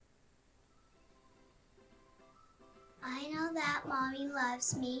Mommy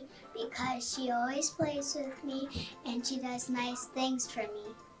loves me because she always plays with me and she does nice things for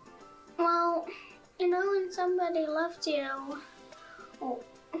me. Well, when somebody loves you,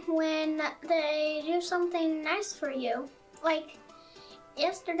 when they do something nice for you. Like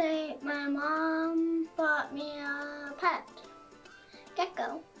yesterday, my mom bought me a pet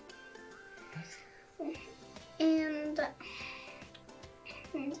gecko. And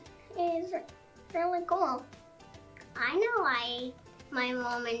it's really cool. I know why my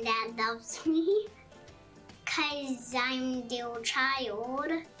mom and dad loves me. 'Cause I'm their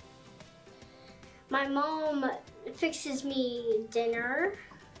child. My mom fixes me dinner.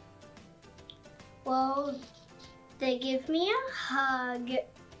 Well, they give me a hug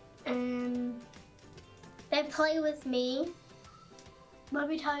and they play with me. Let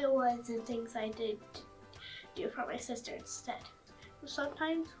me tell you one of the things I did do for my sister instead.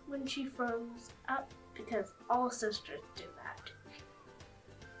 Sometimes when she throws up, because all sisters do that,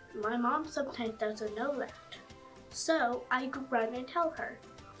 my mom sometimes doesn't know that. So I go run and tell her.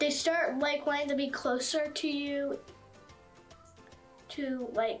 They start wanting to be closer to you,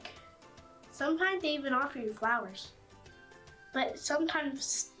 sometimes they even offer you flowers. But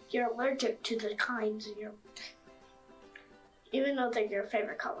sometimes you're allergic to the kinds even though they're your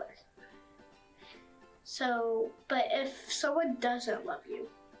favorite color. So, but if someone doesn't love you,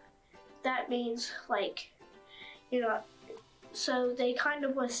 that means so they kind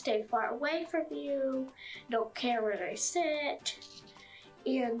of want to stay far away from you, don't care where they sit,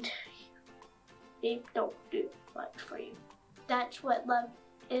 and they don't do much for you. That's what love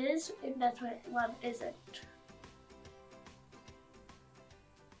is, and that's what love isn't.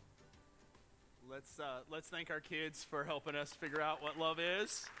 Let's thank our kids for helping us figure out what love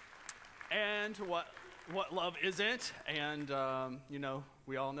is and what love isn't. And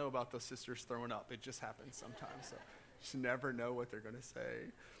we all know about the sisters throwing up. It just happens sometimes, so you just never know what they're going to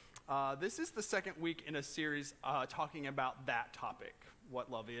say. This is the second week in a series talking about that topic,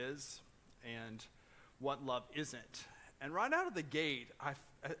 what love is and what love isn't. And right out of the gate,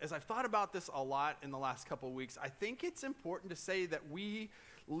 as I've thought about this a lot in the last couple of weeks, I think it's important to say that we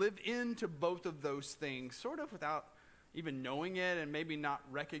live into both of those things sort of without even knowing it and maybe not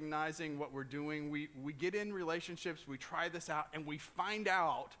recognizing what we're doing. We get in relationships, we try this out, and we find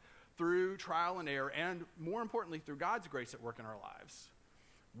out through trial and error, and more importantly, through God's grace at work in our lives,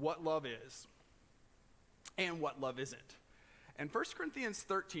 what love is and what love isn't. And 1 Corinthians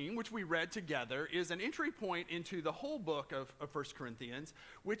 13, which we read together, is an entry point into the whole book of 1 Corinthians,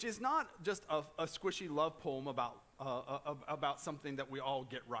 which is not just a squishy love poem about something that we all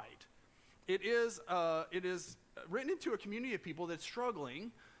get right. It is written into a community of people that's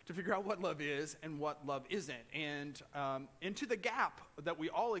struggling to figure out what love is and what love isn't, and into the gap that we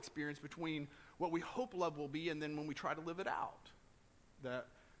all experience between what we hope love will be and then when we try to live it out.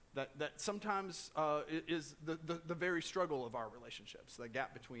 That sometimes is the very struggle of our relationships, the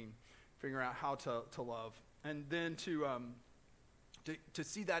gap between figuring out how to love, and then to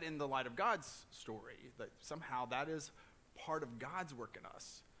see that in the light of God's story, that somehow that is part of God's work in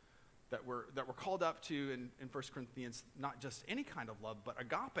us, that we're called up to in 1 Corinthians, not just any kind of love, but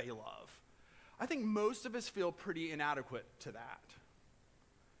agape love. I think most of us feel pretty inadequate to that.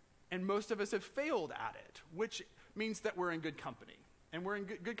 And most of us have failed at it, which means that we're in good company. And we're in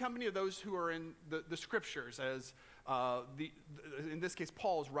good company of those who are in the scriptures, as in this case,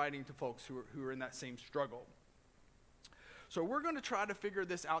 Paul is writing to folks who are in that same struggle. So we're going to try to figure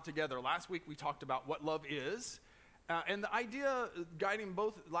this out together. Last week we talked about what love is. And the idea guiding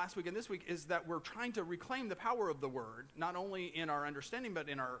both last week and this week is that we're trying to reclaim the power of the word, not only in our understanding, but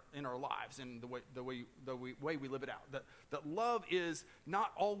in our lives, and the way we live it out. That love is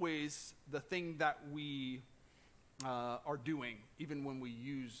not always the thing that we are doing, even when we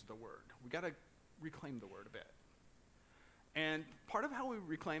use the word. We got to reclaim the word a bit. And part of how we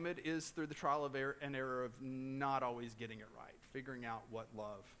reclaim it is through the trial of and error of not always getting it right, figuring out what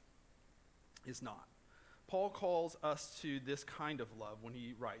love is not. Paul calls us to this kind of love when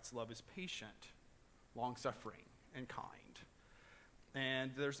he writes, love is patient, long-suffering, and kind.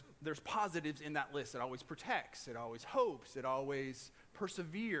 And there's positives in that list. It always protects, it always hopes, it always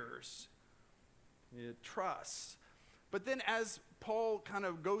perseveres, it trusts. But then as Paul kind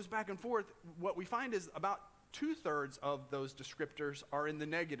of goes back and forth, what we find is about 2/3 of those descriptors are in the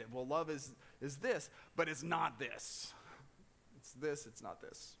negative. Well, love is this, but it's not this. It's this, it's not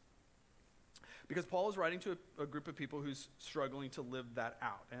this. Because Paul is writing to a group of people who's struggling to live that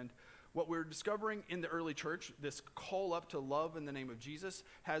out. And what we're discovering in the early church, this call up to love in the name of Jesus,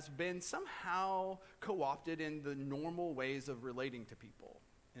 has been somehow co-opted in the normal ways of relating to people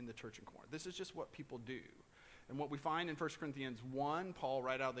in the church in Corinth. This is just what people do. And what we find in 1 Corinthians 1, Paul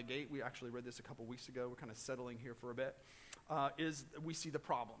right out of the gate, we actually read this a couple weeks ago, we're kind of settling here for a bit, is we see the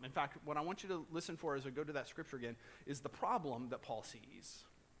problem. In fact, what I want you to listen for as I go to that scripture again is the problem that Paul sees.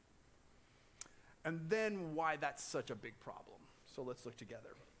 And then why that's such a big problem. So let's look together.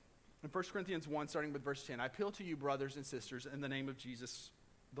 In 1 Corinthians 1, starting with verse 10, I appeal to you, brothers and sisters, in the name of Jesus,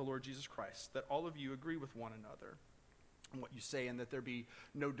 the Lord Jesus Christ, that all of you agree with one another in what you say, and that there be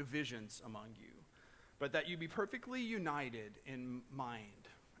no divisions among you, but that you be perfectly united in mind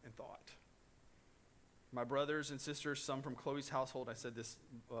and thought. My brothers and sisters, some from Chloe's household, I said this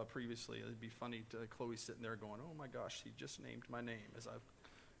previously, it'd be funny to Chloe sitting there going, oh my gosh, he just named my name as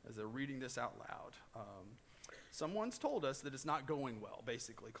they're reading this out loud. Someone's told us that it's not going well,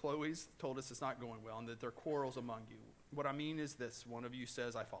 basically. Chloe's told us it's not going well and that there are quarrels among you. What I mean is this. One of you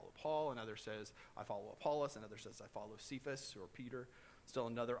says, I follow Paul. Another says, I follow Apollos. Another says, I follow Cephas or Peter. Still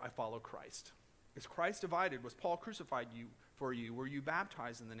another, I follow Christ. Is Christ divided? Was Paul crucified for you? Were you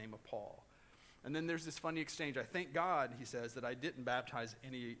baptized in the name of Paul? And then there's this funny exchange. I thank God, he says, that I didn't baptize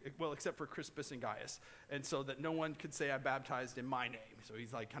any, well, except for Crispus and Gaius. And so that no one could say I baptized in my name. So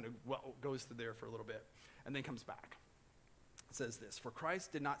he's like kind of goes through there for a little bit and then comes back. It says this, for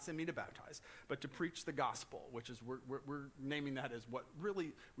Christ did not send me to baptize, but to preach the gospel, which is, we're naming that as what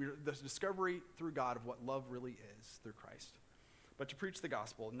really, the discovery through God of what love really is through Christ. But to preach the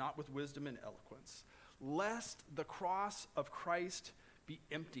gospel, not with wisdom and eloquence, lest the cross of Christ be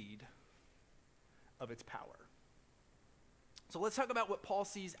emptied of its power. So let's talk about what Paul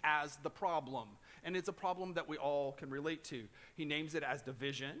sees as the problem. And it's a problem that we all can relate to. He names it as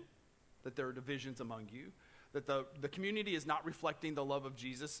division, that there are divisions among you, that the community is not reflecting the love of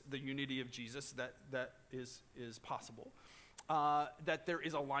Jesus, the unity of Jesus that is possible. That there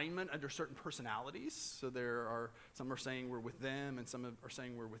is alignment under certain personalities. So some are saying we're with them and some are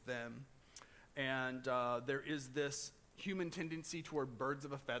saying we're with them. And there is this human tendency toward birds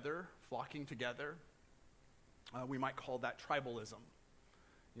of a feather flocking together. We might call that tribalism,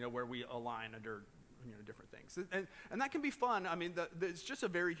 where we align under different things. And that can be fun. I mean, it's just a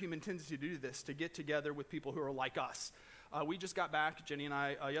very human tendency to do this, to get together with people who are like us. We just got back, Jenny and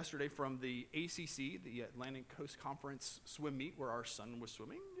I, yesterday from the ACC, the Atlantic Coast Conference swim meet, where our son was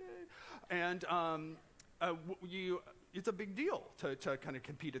swimming. Yay. And it's a big deal to kind of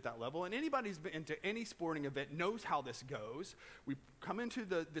compete at that level. And anybody who's been into any sporting event knows how this goes. We come into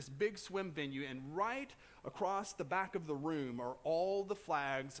this big swim venue, and right across the back of the room are all the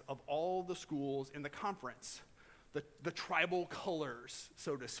flags of all the schools in the conference, the tribal colors,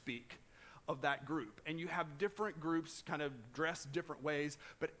 so to speak, of that group. And you have different groups kind of dressed different ways,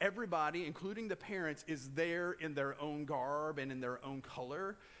 but everybody, including the parents, is there in their own garb and in their own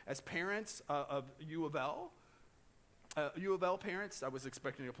color. As parents of U of L parents, I was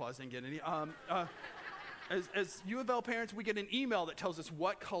expecting applause, didn't get any. As U of L parents, we get an email that tells us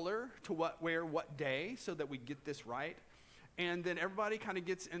what color to wear what day so that we get this right. And then everybody kind of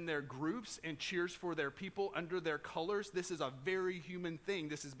gets in their groups and cheers for their people under their colors. This is a very human thing.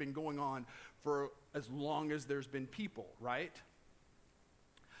 This has been going on for as long as there's been people, right?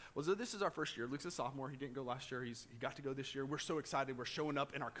 Well, so this is our first year. Luke's a sophomore. He didn't go last year. He got to go this year. We're so excited. We're showing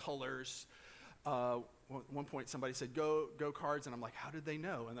up in our colors. At one point, somebody said, go Cards, and I'm like, how did they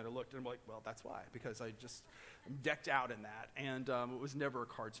know? And then I looked, and I'm like, well, that's why, because I just decked out in that. And was never a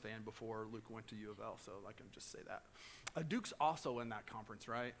Cards fan before Luke went to U of L, so I can just say that. Duke's also in that conference,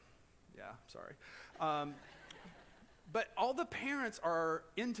 right? Yeah, sorry. But all the parents are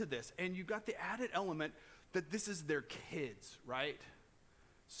into this, and you got the added element that this is their kids, right?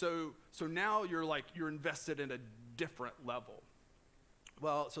 So now you're invested in a different level.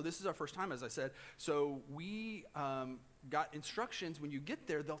 Well, so this is our first time, as I said. So we got instructions. When you get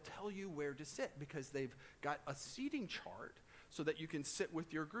there, they'll tell you where to sit because they've got a seating chart so that you can sit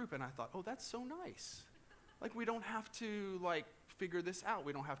with your group. And I thought, oh, that's so nice. Like, we don't have to, figure this out.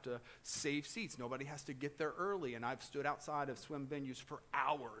 We don't have to save seats. Nobody has to get there early. And I've stood outside of swim venues for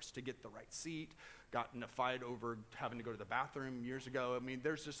hours to get the right seat, gotten in a fight over having to go to the bathroom years ago. I mean,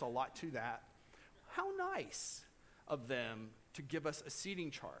 there's just a lot to that. How nice of them to give us a seating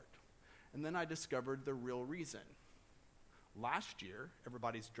chart. And then I discovered the real reason. Last year,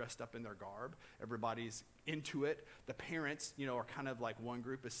 everybody's dressed up in their garb. Everybody's into it. The parents, are kind of like one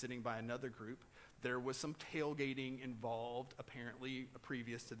group is sitting by another group. There was some tailgating involved, apparently,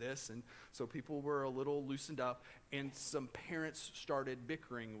 previous to this. And so people were a little loosened up, and some parents started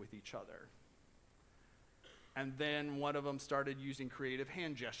bickering with each other. And then one of them started using creative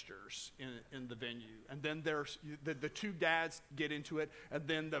hand gestures in the venue. And then there's the two dads get into it, and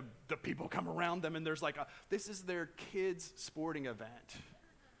then the people come around them, and there's this is their kids' sporting event.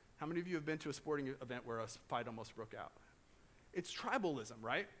 How many of you have been to a sporting event where a fight almost broke out? It's tribalism,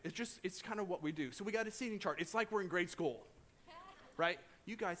 right? It's kind of what we do. So we got a seating chart. It's like we're in grade school, right?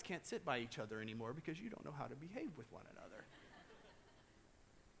 You guys can't sit by each other anymore because you don't know how to behave with one another.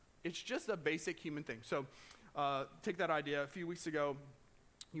 It's just a basic human thing. So take that idea. A few weeks ago,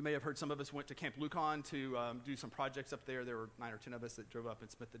 you may have heard some of us went to Camp Lucon to do some projects up there. There were 9 or 10 of us that drove up and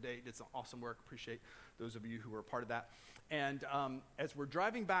spent the day. Did some awesome work. Appreciate those of you who were a part of that. And as we're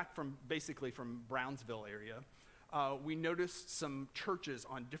driving back from Brownsville area, we noticed some churches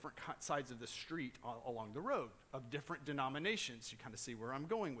on different sides of the street along the road of different denominations. You kind of see where I'm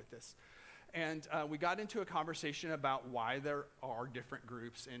going with this. And we got into a conversation about why there are different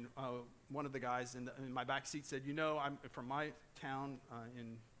groups. And one of the guys in my back seat said, I'm from my town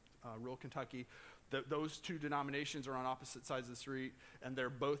in rural Kentucky. Those two denominations are on opposite sides of the street, and they're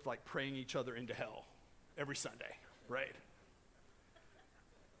both like praying each other into hell every Sunday, right?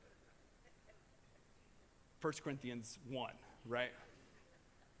 1 Corinthians 1, right?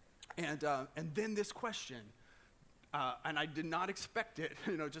 And then this question, and I did not expect it,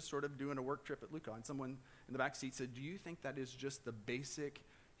 just sort of doing a work trip at Lucon. Someone in the back seat said, do you think that is just the basic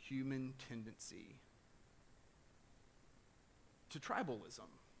human tendency to tribalism?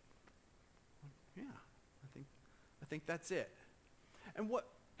 Yeah, I think that's it.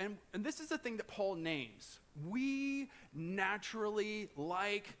 And this is the thing that Paul names. We naturally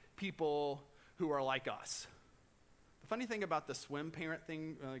like people who are like us. The funny thing about the swim parent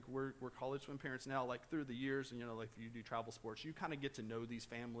thing, like we're college swim parents now, like through the years, and like if you do travel sports, you kind of get to know these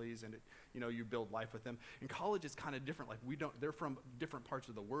families, and you build life with them. In college, it's kind of different. Like they're from different parts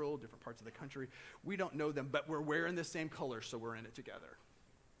of the world, different parts of the country. We don't know them, but we're wearing the same color, so we're in it together,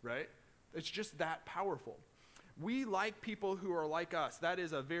 right? It's just that powerful. We like people who are like us. That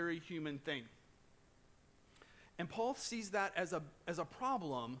is a very human thing. And Paul sees that as a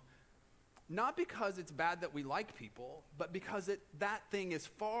problem, not because it's bad that we like people, but because that thing is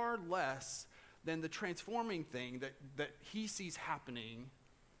far less than the transforming thing that he sees happening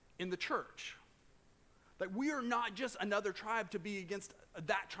in the church. Like, we are not just another tribe to be against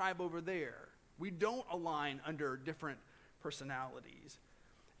that tribe over there. We don't align under different personalities.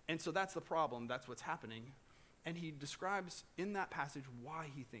 And so that's the problem. That's what's happening. And he describes in that passage why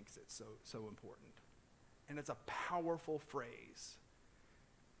he thinks it's so important. And it's a powerful phrase.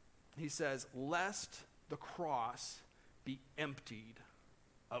 He says, lest the cross be emptied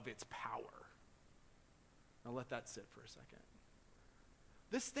of its power. Now let that sit for a second.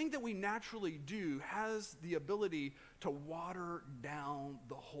 This thing that we naturally do has the ability to water down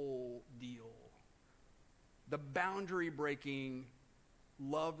the whole deal. The boundary-breaking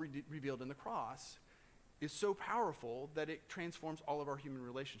love revealed in the cross is so powerful that it transforms all of our human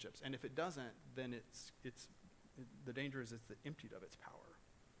relationships. And if it doesn't, then the danger is it's emptied of its power.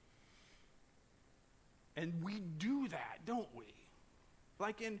 And we do that, don't we?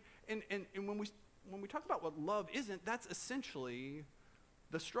 Like and when we talk about what love isn't, that's essentially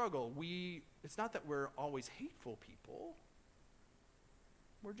the struggle. It's not that we're always hateful people.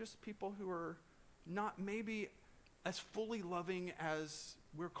 We're just people who are not maybe as fully loving as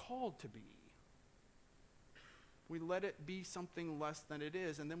we're called to be. We let it be something less than it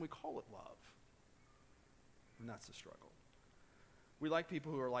is, and then we call it love. And that's the struggle. We like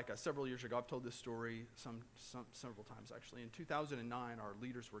people who are like us. Several years ago, I've told this story several times actually. In 2009, our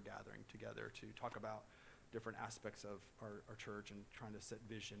leaders were gathering together to talk about different aspects of our church and trying to set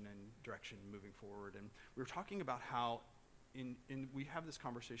vision and direction moving forward. And we were talking about how we have this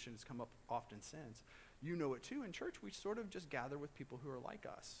conversation that's come up often since. You know it too. In church, we sort of just gather with people who are like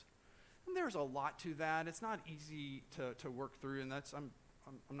us. And there's a lot to that. It's not easy to work through, and I'm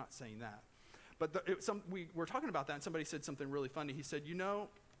not saying that. But we were talking about that, and somebody said something really funny. He said,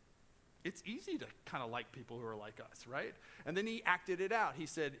 it's easy to kind of like people who are like us, right? And then he acted it out. He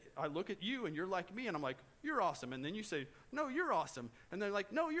said, I look at you, and you're like me, and I'm like, you're awesome. And then you say, no, you're awesome. And they're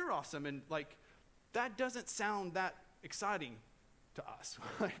like, no, you're awesome. And like, that doesn't sound that exciting to us.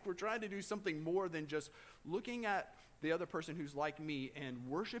 Like, we're trying to do something more than just looking at the other person who's like me and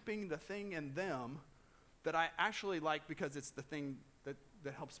worshiping the thing in them that I actually like because it's the thing that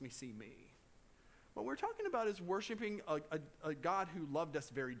helps me see me. What we're talking about is worshiping a God who loved us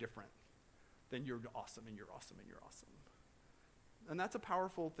very different than you're awesome and you're awesome and you're awesome. And that's a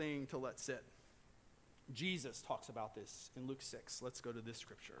powerful thing to let sit. Jesus talks about this in Luke 6. Let's go to this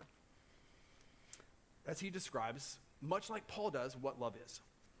scripture. As he describes, much like Paul does, what love is.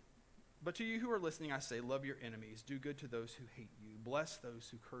 But to you who are listening, I say, love your enemies, do good to those who hate you, bless those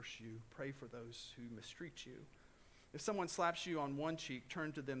who curse you, pray for those who mistreat you. If someone slaps you on one cheek,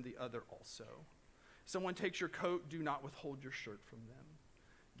 turn to them the other also. If someone takes your coat, do not withhold your shirt from them.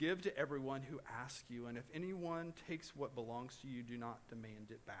 Give to everyone who asks you, and if anyone takes what belongs to you, do not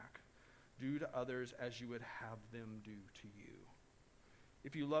demand it back. Do to others as you would have them do to you.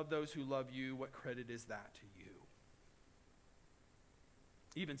 If you love those who love you, what credit is that to you?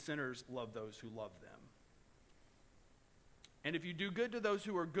 Even sinners love those who love them. And if you do good to those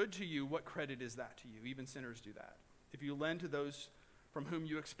who are good to you, what credit is that to you? Even sinners do that. If you lend to those from whom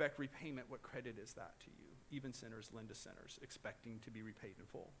you expect repayment, what credit is that to you? Even sinners lend to sinners, expecting to be repaid in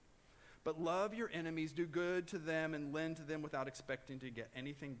full. But love your enemies, do good to them, and lend to them without expecting to get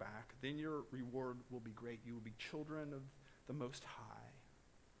anything back. Then your reward will be great. You will be children of the Most High,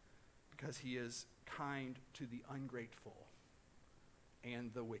 because he is kind to the ungrateful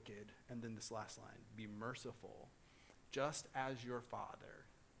and the wicked. And then this last line, be merciful, just as your Father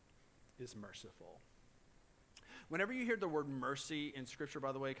is merciful. Whenever you hear the word mercy in Scripture,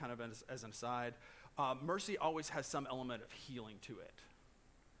 by the way, kind of as an aside, mercy always has some element of healing to it.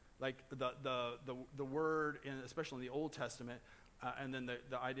 Like the word, especially in the Old Testament, and then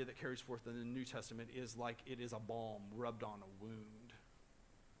the idea that carries forth in the New Testament is like it is a balm rubbed on a wound.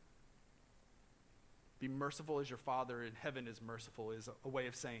 Be merciful as your Father in heaven is merciful is a way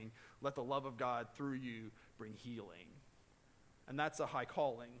of saying, let the love of God through you bring healing. And that's a high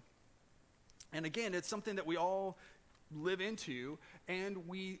calling. And again, it's something that we all live into and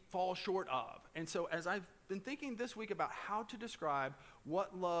we fall short of. And so as I've been thinking this week about how to describe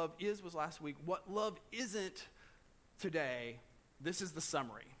what love is was last week, what love isn't today, this is the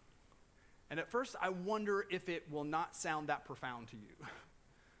summary. And at first I wonder if it will not sound that profound to you.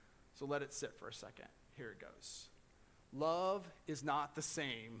 So let it sit for a second. Here it goes. Love is not the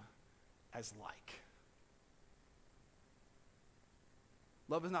same as like.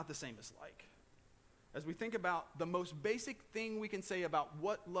 Love is not the same as like. As we think about the most basic thing we can say about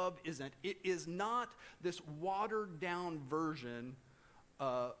what love isn't, it is not this watered down version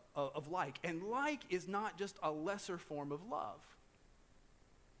of like. And like is not just a lesser form of love.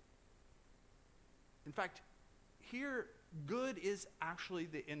 In fact, here, good is actually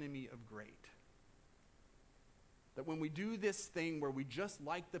the enemy of great. That when we do this thing where we just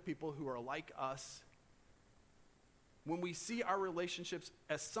like the people who are like us, when we see our relationships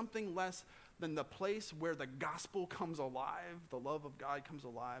as something less than the place where the gospel comes alive, the love of God comes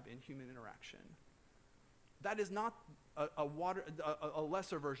alive in human interaction, that is not a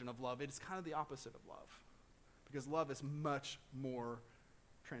lesser version of love. It is kind of the opposite of love. Because love is much more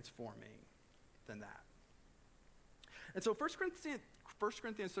transforming than that. And so 1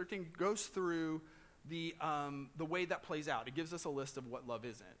 Corinthians 13 goes through the way that plays out. It gives us a list of what love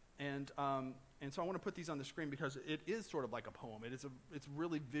isn't. And so I want to put these on the screen because it is sort of like a poem. It's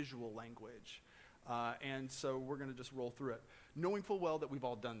really visual language. And so we're going to just roll through it. Knowing full well that we've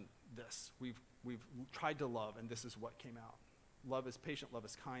all done this. We've tried to love, and this is what came out. Love is patient, love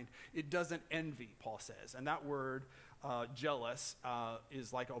is kind. It doesn't envy, Paul says. And that word, jealous,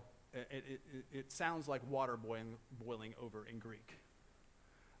 is like it sounds like water boiling over in Greek.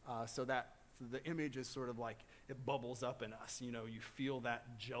 So the image is sort of like it bubbles up in us. You know, you feel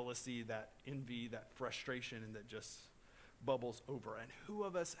that jealousy, that envy, that frustration, and that just bubbles over. And who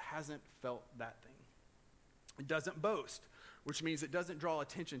of us hasn't felt that thing? It doesn't boast, which means it doesn't draw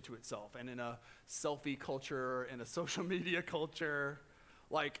attention to itself. And in a selfie culture, in a social media culture,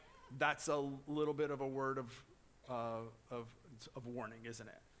 like that's a little bit of a word of warning, isn't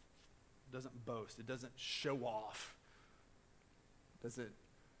it? It doesn't boast. It doesn't show off. It doesn't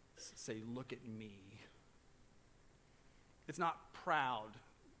say, look at me. It's not proud,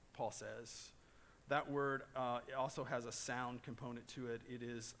 Paul says. That word also has a sound component to it. It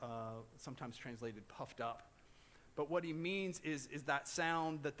is sometimes translated puffed up. But what he means is that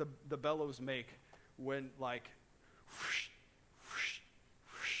sound that the bellows make when like, whoosh, whoosh,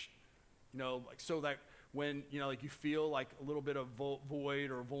 whoosh, you know, like so that when, you know, like you feel like a little bit of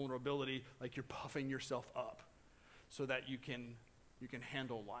void or vulnerability, like you're puffing yourself up so that you can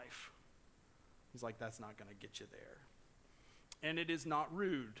handle life. He's like, that's not going to get you there. And it is not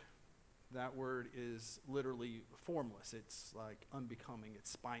rude. That word is literally formless. It's like unbecoming. It's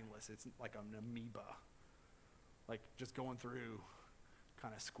spineless. It's like an amoeba. Like just going through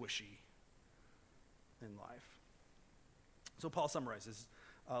kind of squishy in life. So Paul summarizes,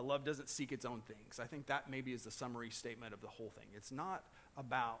 love doesn't seek its own things. I think that maybe is the summary statement of the whole thing. It's not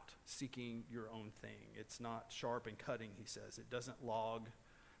about seeking your own thing. It's not sharp and cutting, he says. It doesn't log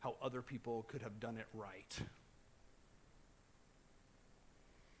how other people could have done it right.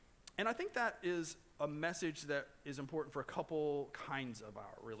 And I think that is a message that is important for a couple kinds of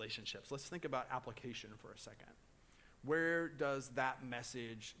our relationships. Let's think about application for a second. Where does that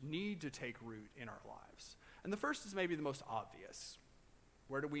message need to take root in our lives? And the first is maybe the most obvious.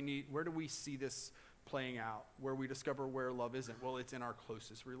 Where do we see this playing out? Where we discover where love isn't? Well, it's in our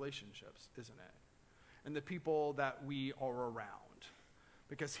closest relationships, isn't it? And the people that we are around.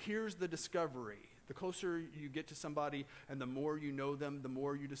 Because here's the discovery. The closer you get to somebody and the more you know them, the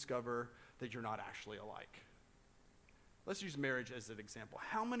more you discover that you're not actually alike. Let's use marriage as an example.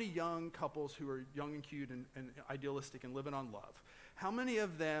 How many young couples who are young and cute and idealistic and living on love, how many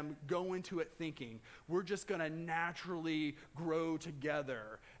of them go into it thinking, we're just going to naturally grow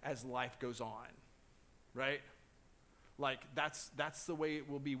together as life goes on, right? Like, that's the way it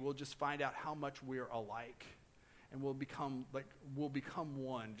will be. We'll just find out how much we're alike, and we'll become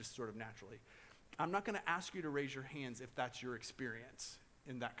one just sort of naturally. I'm not going to ask you to raise your hands if that's your experience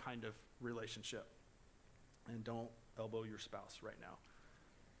in that kind of relationship. And don't elbow your spouse right now.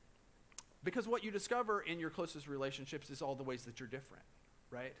 Because what you discover in your closest relationships is all the ways that you're different,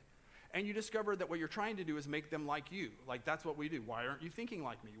 right? And you discover that what you're trying to do is make them like you. Like, that's what we do. Why aren't you thinking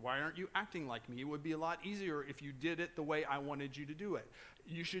like me? Why aren't you acting like me? It would be a lot easier if you did it the way I wanted you to do it.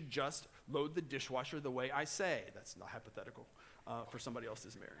 You should just load the dishwasher the way I say. That's not hypothetical for somebody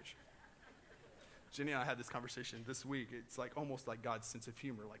else's marriage. Jenny and I had this conversation this week. It's like almost like God's sense of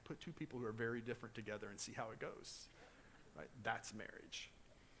humor. Like, put two people who are very different together and see how it goes. Right? That's marriage.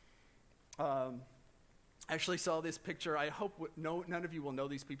 I actually saw this picture. I hope none of you will know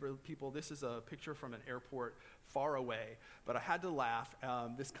these people. This is a picture from an airport far away, but I had to laugh.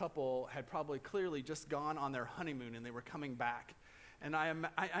 This couple had probably clearly just gone on their honeymoon, and they were coming back. And I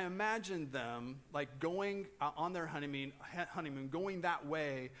imagined them like going on their honeymoon, going that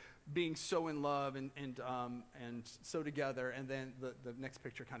way, being so in love and so together. And then the next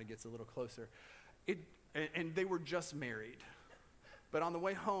picture kind of gets a little closer. And they were just married. But on the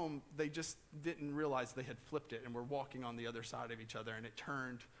way home, they just didn't realize they had flipped it and were walking on the other side of each other, and it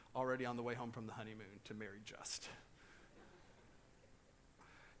turned already on the way home from the honeymoon to married just.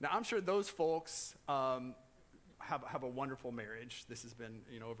 Now, I'm sure those folks have a wonderful marriage. This has been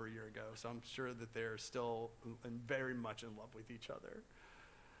over a year ago, so I'm sure that they're still very much in love with each other.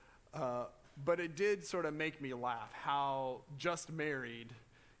 But it did sort of make me laugh how just married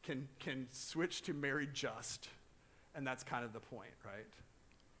can switch to married just. And that's kind of the point, right?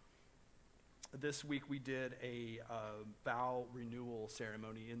 This week we did a vow renewal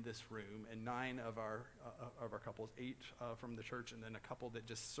ceremony in this room, and 9 of our couples, 8 from the church, and then a couple that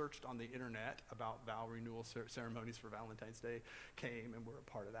just searched on the internet about vow renewal ceremonies for Valentine's Day came and were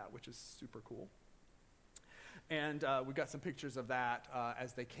a part of that, which is super cool. And we got some pictures of that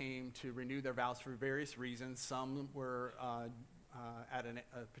as they came to renew their vows for various reasons. Some were at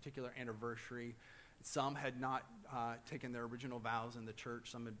a particular anniversary. Some had not taken their original vows in the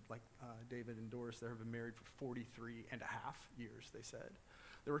church. Some had, like David and Doris, they have been married for 43 and a half years, they said.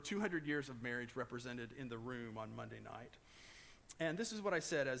 There were 200 years of marriage represented in the room on Monday night. And this is what I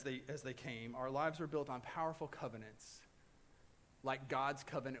said as they came. Our lives are built on powerful covenants, like God's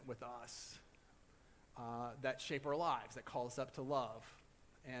covenant with us, that shape our lives, that call us up to love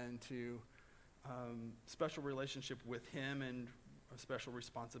and to special relationship with Him and a special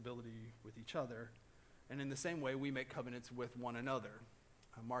responsibility with each other. And in the same way, we make covenants with one another.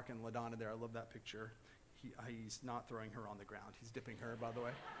 Mark and LaDonna there, I love that picture. He's not throwing her on the ground. He's dipping her, by the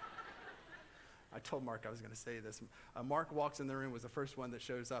way. I told Mark I was going to say this. Mark walks in the room, was the first one that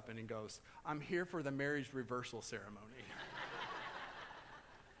shows up, and he goes, "I'm here for the marriage reversal ceremony."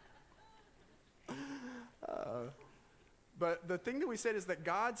 But the thing that we said is that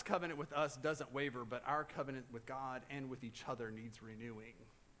God's covenant with us doesn't waver, but our covenant with God and with each other needs renewing.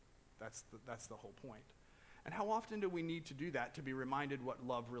 That's the whole point. And how often do we need to do that to be reminded what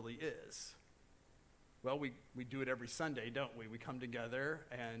love really is? Well, we do it every Sunday, don't we? We come together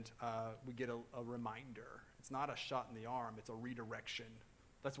and we get a reminder. It's not a shot in the arm, it's a redirection.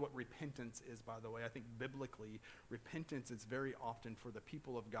 That's what repentance is, by the way. I think biblically, repentance is very often for the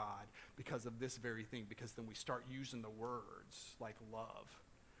people of God because of this very thing, because then we start using the words like love,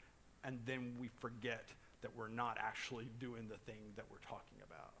 and then we forget that we're not actually doing the thing that we're talking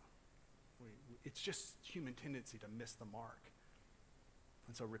about. It's just human tendency to miss the mark.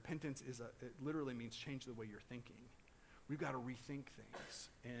 And so repentance it literally means change the way you're thinking. We've got to rethink things.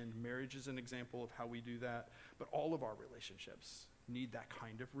 And marriage is an example of how we do that. But all of our relationships need that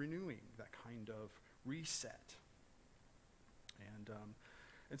kind of renewing, that kind of reset.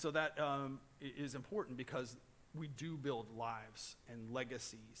 And so that is important because we do build lives and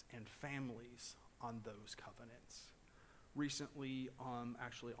legacies and families on those covenants. Recently,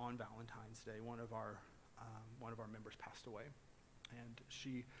 actually on Valentine's Day, one of our members passed away, and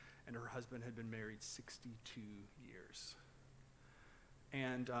she and her husband had been married 62 years.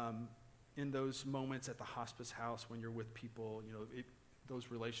 And in those moments at the hospice house when you're with people, those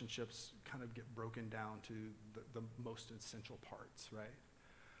relationships kind of get broken down to the most essential parts, right?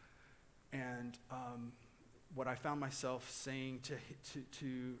 And what I found myself saying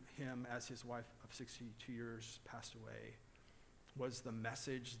to him as his wife of 62 years passed away was the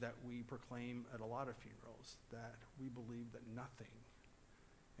message that we proclaim at a lot of funerals, that we believe that nothing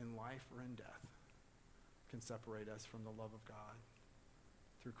in life or in death can separate us from the love of God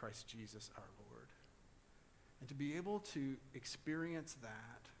through Christ Jesus our Lord. And to be able to experience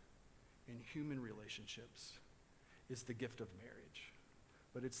that in human relationships is the gift of marriage.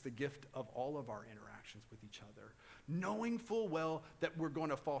 But it's the gift of all of our interactions with each other, knowing full well that we're going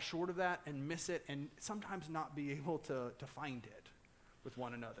to fall short of that and miss it and sometimes not be able to find it with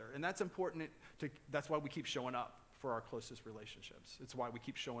one another. And that's important. That's why we keep showing up for our closest relationships. It's why we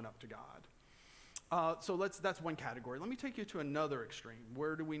keep showing up to God. So that's one category. Let me take you to another extreme.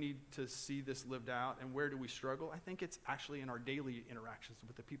 Where do we need to see this lived out, and where do we struggle? I think it's actually in our daily interactions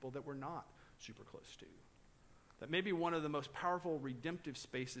with the people that we're not super close to. That maybe one of the most powerful redemptive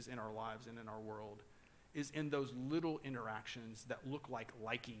spaces in our lives and in our world is in those little interactions that look like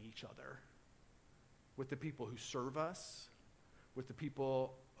liking each other, with the people who serve us, with the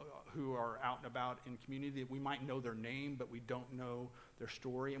people who are out and about in community that we might know their name, but we don't know their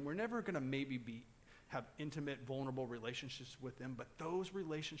story. And we're never going to maybe have intimate, vulnerable relationships with them, but those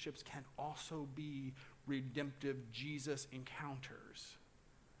relationships can also be redemptive Jesus encounters,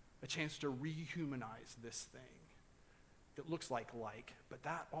 a chance to rehumanize this thing. It looks like, but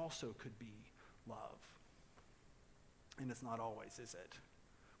that also could be love. And it's not always, is it?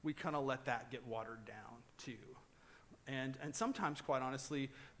 We kind of let that get watered down too. And sometimes, quite honestly,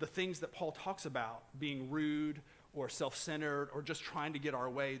 the things that Paul talks about, being rude or self-centered or just trying to get our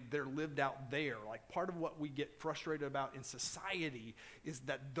way, they're lived out there. Like, part of what we get frustrated about in society is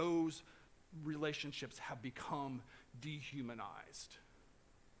that those relationships have become dehumanized.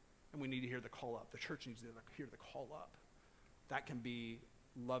 And we need to hear the call up. The church needs to hear the call up. That can be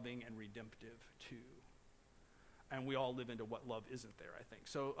loving and redemptive too. And we all live into what love isn't there, I think.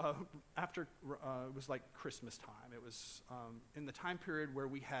 So after, it was like Christmas time. It was in the time period where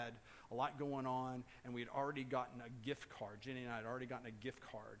we had a lot going on, and we had already gotten a gift card. Jenny and I had already gotten a gift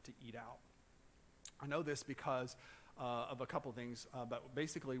card to eat out. I know this because of a couple things, but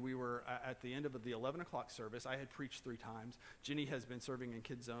basically we were at the end of the 11 o'clock service. I had preached 3 times. Jenny has been serving in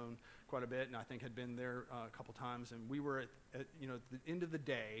Kids Zone quite a bit, and I think had been there a couple times. And we were at the end of the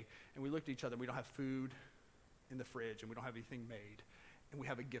day, and we looked at each other. We don't have food in the fridge, and we don't have anything made, and we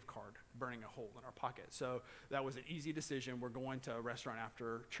have a gift card burning a hole in our pocket. So that was an easy decision. We're going to a restaurant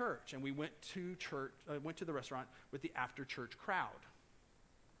after church, and we went to the restaurant with the after church crowd,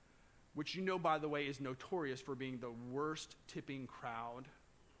 which by the way, is notorious for being the worst tipping crowd.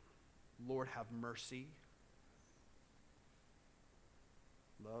 Lord have mercy.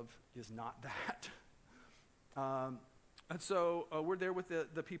 Love is not that. And so we're there with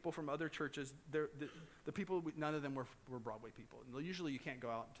the people from other churches. The people, none of them were Broadway people. And usually you can't go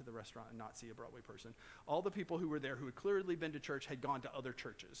out to the restaurant and not see a Broadway person. All the people who were there who had clearly been to church had gone to other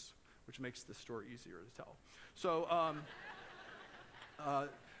churches, which makes the story easier to tell. So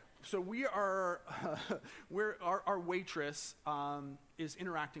so we are, our waitress is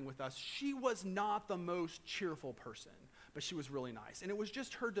interacting with us. She was not the most cheerful person, but she was really nice. And it was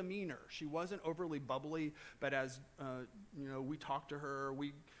just her demeanor. She wasn't overly bubbly, but as we talked to her,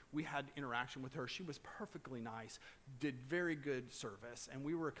 we had interaction with her. She was perfectly nice, did very good service, and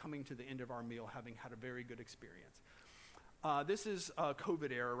we were coming to the end of our meal having had a very good experience. This is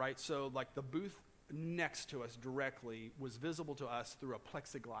COVID era, right? So like the booth next to us directly was visible to us through a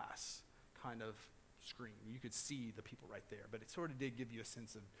plexiglass kind of screen. You could see the people right there, but it sort of did give you a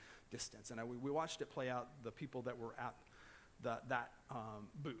sense of distance. And we watched it play out, the people that were at that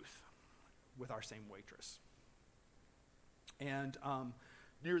booth with our same waitress. And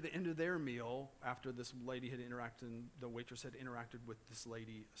near the end of their meal, after this lady had interacted, the waitress had interacted with this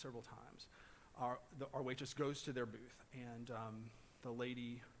lady several times, our waitress goes to their booth, and the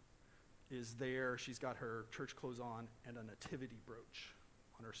lady is there. She's got her church clothes on and a nativity brooch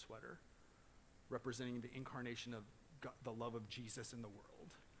on her sweater, representing the incarnation of God, the love of Jesus in the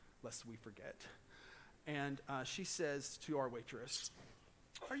world, lest we forget. And she says to our waitress,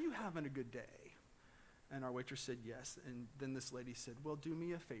 "Are you having a good day?" And our waitress said, "Yes." And then this lady said, "Well, do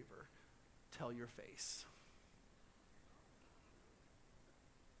me a favor. Tell your face."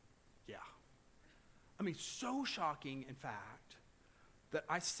 Yeah. I mean, so shocking, in fact, that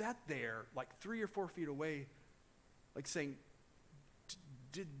I sat there like 3 or 4 feet away, like saying,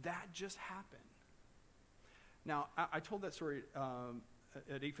 did that just happen? Now, I told that story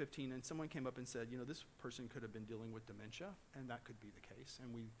at 8:15, and someone came up and said, this person could have been dealing with dementia, and that could be the case,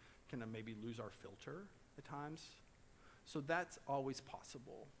 and we can maybe lose our filter at times. So that's always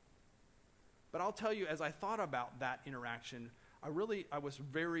possible. But I'll tell you, as I thought about that interaction, I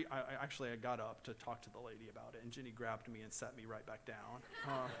got up to talk to the lady about it, and Jenny grabbed me and sat me right back down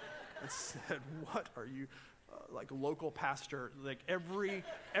and said, what are you, like local pastor, like every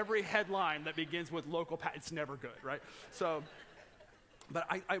headline that begins with local pastor, it's never good, right? So, but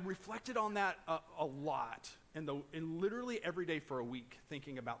I reflected on that a lot, in literally every day for a week,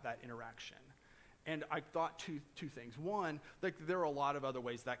 thinking about that interaction. And I thought two things. One, like there are a lot of other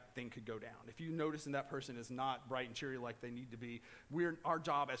ways that thing could go down. If you notice and that person is not bright and cheery like they need to be, our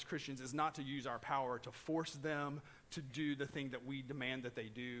job as Christians is not to use our power to force them to do the thing that we demand that they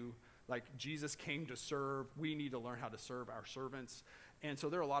do. Like Jesus came to serve, we need to learn how to serve our servants. And so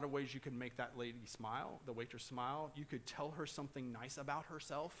there are a lot of ways you can make that lady smile, the waitress smile. You could tell her something nice about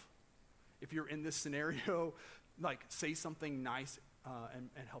herself. If you're in this scenario, like say something nice and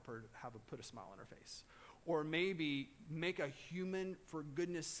help her put a smile on her face. Or maybe make a human, for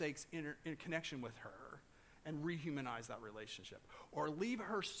goodness sakes, in connection with her and rehumanize that relationship. Or leave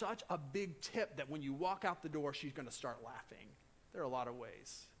her such a big tip that when you walk out the door, she's going to start laughing. There are a lot of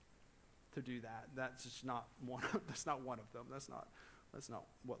ways to do that. That's just not one. That's not one of them. That's not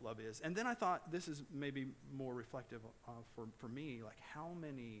what love is. And then I thought this is maybe more reflective for me, like how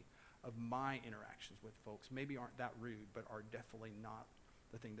many of my interactions with folks maybe aren't that rude, but are definitely not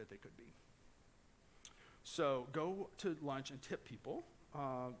the thing that they could be. So go to lunch and tip people,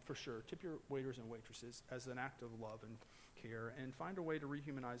 for sure. Tip your waiters and waitresses as an act of love and care, and find a way to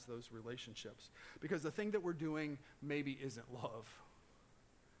rehumanize those relationships. Because the thing that we're doing maybe isn't love,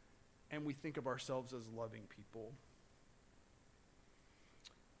 and we think of ourselves as loving people.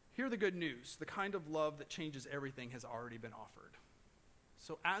 Hear the good news. The kind of love that changes everything has already been offered.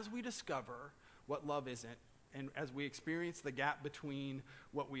 So as we discover what love isn't, and as we experience the gap between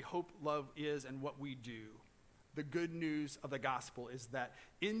what we hope love is and what we do, the good news of the gospel is that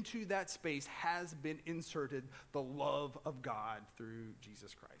into that space has been inserted the love of God through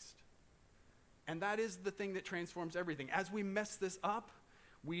Jesus Christ. And that is the thing that transforms everything. As we mess this up,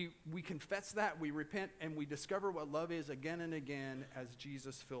 we confess that, we repent, and we discover what love is again and again as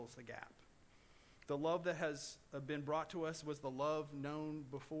Jesus fills the gap. The love that has been brought to us was the love known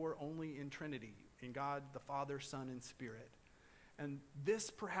before only in Trinity, in God, the Father, Son, and Spirit. And this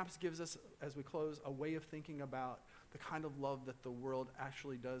perhaps gives us, as we close, a way of thinking about the kind of love that the world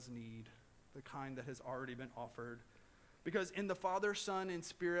actually does need, the kind that has already been offered. Because in the Father, Son, and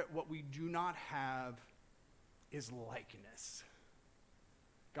Spirit, what we do not have is likeness.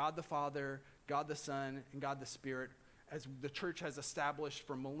 God the Father, God the Son, and God the Spirit, as the church has established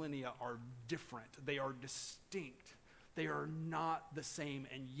for millennia, are different. They are distinct. They are not the same,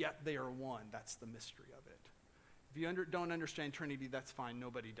 and yet they are one. That's the mystery of it. If you don't understand Trinity, that's fine.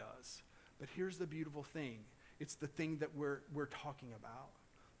 Nobody does. But here's the beautiful thing. It's the thing that we're talking about.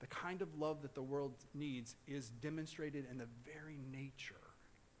 The kind of love that the world needs is demonstrated in the very nature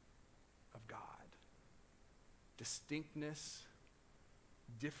of God. Distinctness,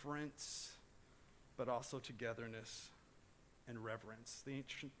 difference, but also togetherness and reverence. The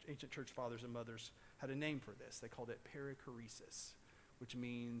ancient church fathers and mothers had a name for this. They called it perichoresis, which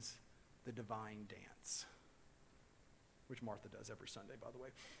means the divine dance, which Martha does every Sunday, by the way.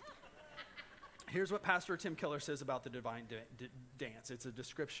 Here's what Pastor Tim Keller says about the divine dance. It's a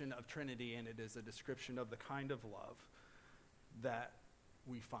description of Trinity, and it is a description of the kind of love that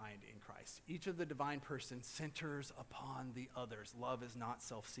we find in Christ. Each of the divine persons centers upon the others. Love is not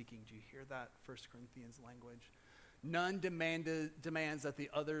self-seeking. Do you hear that 1 Corinthians language? None demands that the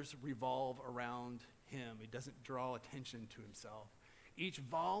others revolve around him. He doesn't draw attention to himself. Each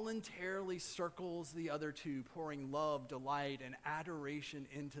voluntarily circles the other two, pouring love, delight, and adoration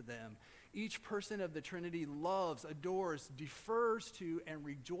into them. Each person of the Trinity loves, adores, defers to, and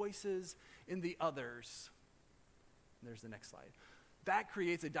rejoices in the others. And there's the next slide. That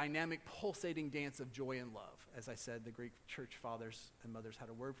creates a dynamic, pulsating dance of joy and love. As I said, the Greek church fathers and mothers had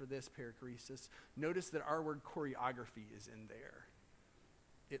a word for this, perichoresis. Notice that our word choreography is in there.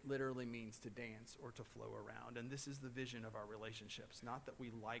 It literally means to dance or to flow around. And this is the vision of our relationships. Not that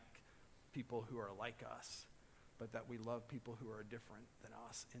we like people who are like us, but that we love people who are different than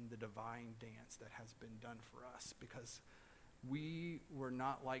us in the divine dance that has been done for us. Because we were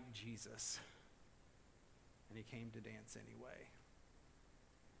not like Jesus, and he came to dance anyway.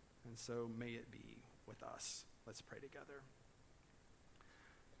 And so may it be with us. Let's pray together.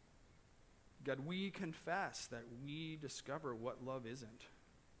 God, we confess that we discover what love isn't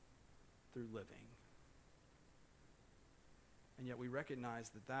through living. And yet we recognize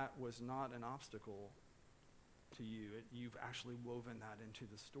that that was not an obstacle to you. You've actually woven that into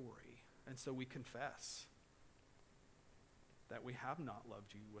the story. And so we confess that we have not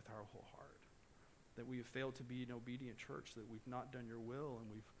loved you with our whole heart, that we have failed to be an obedient church, that we've not done your will,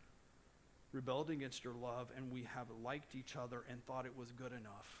 and we've rebelled against your love, and we have liked each other and thought it was good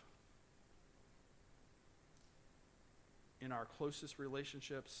enough. In our closest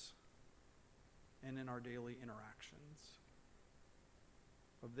relationships and in our daily interactions.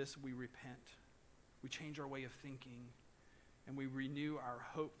 Of this we repent. We change our way of thinking, and we renew our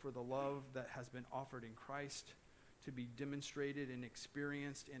hope for the love that has been offered in Christ to be demonstrated and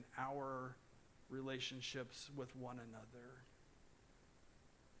experienced in our relationships with one another.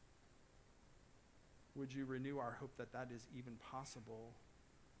 Would you renew our hope that that is even possible?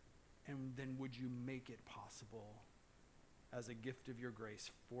 And then would you make it possible as a gift of your grace,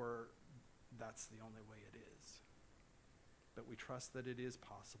 for that's the only way it is. But we trust that it is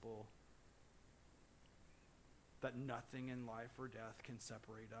possible, that nothing in life or death can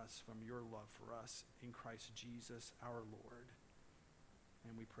separate us from your love for us in Christ Jesus our Lord.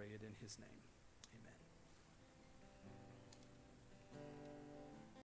 And we pray it in his name. Amen.